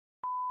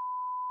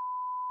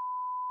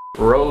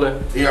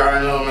Rolling. You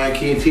already know, man.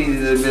 King Tezzy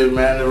this bitch,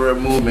 man. The real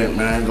movement,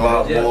 man.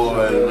 Glock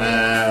boy,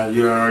 man.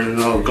 You already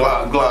know.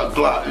 Glock,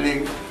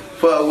 nigga.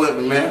 Fuck with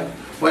me, man.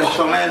 West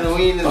Orlando,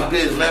 we in this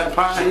bitch, man.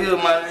 Pine Hill,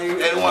 my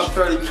nigga.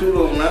 8132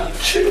 though, man.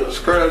 Chill.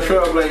 Skirl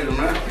Trailblazer,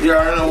 man. You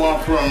already know where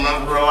I'm from,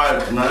 man. Real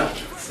life, man.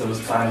 So it's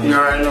Pine Hill. You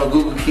already know.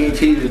 Google King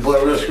Tezzy,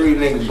 boy. Real street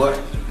nigga, boy.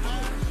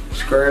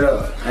 Straight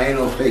up. I ain't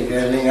no fake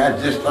ass nigga.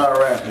 I just started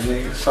rapping,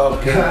 nigga.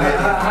 Soft king,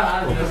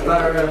 nigga. Just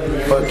started rapping.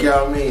 Fuck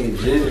y'all mean,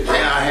 G. And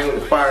I hang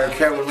with the fire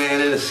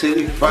cameraman in the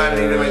city. Fire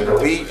nigga to make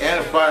the beat and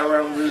the fire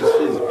rapper in the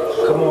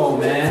city. Come on,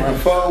 man. I'm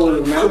fall with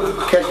it, man.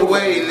 Catch the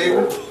wave,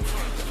 nigga.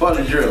 Fuck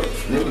the drill,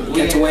 nigga.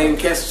 Catch the wave,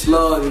 catch the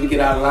slug, and you get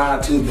out of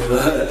line too,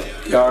 but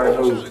you already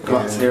know.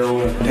 Glock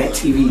 01, Dank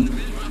TV.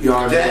 You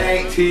already know.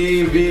 Dank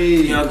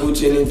TV. Young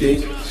Gucci in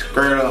this bitch.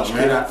 Straight up,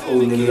 Straight man. out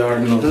old nigga, you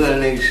already know.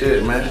 Good nigga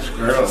shit, man.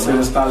 Straight up, Send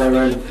man. a style at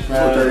running.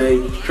 438.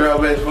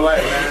 Trailblazer for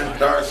life, man.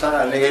 Dark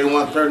side, nigga.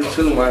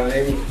 8132, my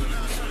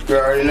nigga. You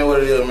already know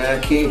what it is, man.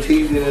 King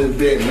Tezzy in this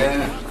big,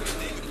 man.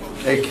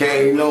 AK,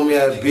 you know me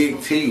as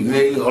Big T,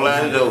 nigga.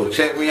 Orlando,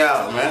 check me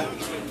out, man.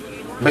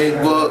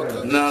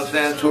 Facebook, you know what I'm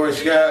saying? Tori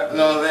Scott, you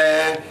know what I'm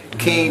saying?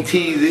 King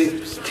Tezzy,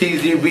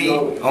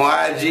 TZB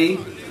on IG.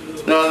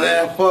 You know what I'm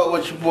saying? Fuck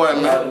with your boy, I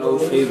man. know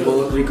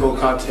Facebook, Rico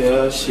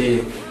Cartel,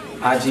 shit.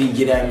 IG,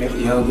 get at me,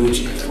 Young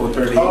Gucci,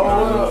 438.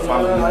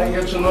 I ain't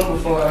got your number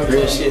for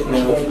Real shit,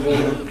 man.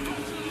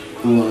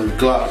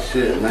 Glock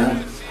shit,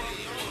 man.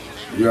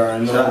 You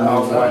already know. Shout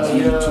out to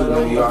IG, YouTube,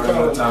 man. You already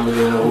know what time it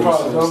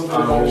is.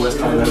 I know West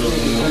Orlando,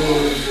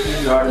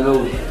 you already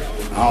know.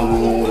 I don't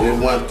know this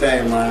one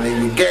thing, my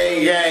nigga.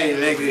 Gang,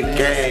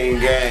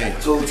 nigga.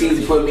 Gang. So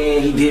Tezzy put me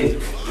in, he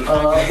did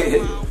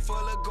it.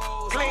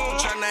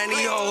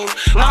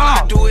 All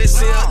I do is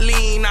sell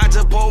lean, I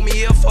just pull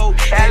me a foe.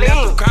 And if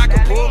the car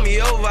can pull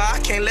me over, I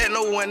can't let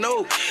no one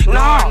know. No,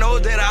 I know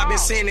that I've been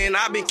sinning,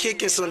 I've been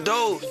kicking some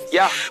dough.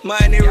 Yeah.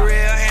 Money real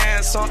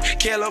handsome,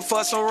 kill her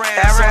for some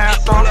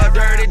ransom. Pull a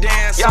dirty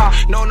dance,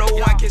 no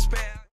one can spare.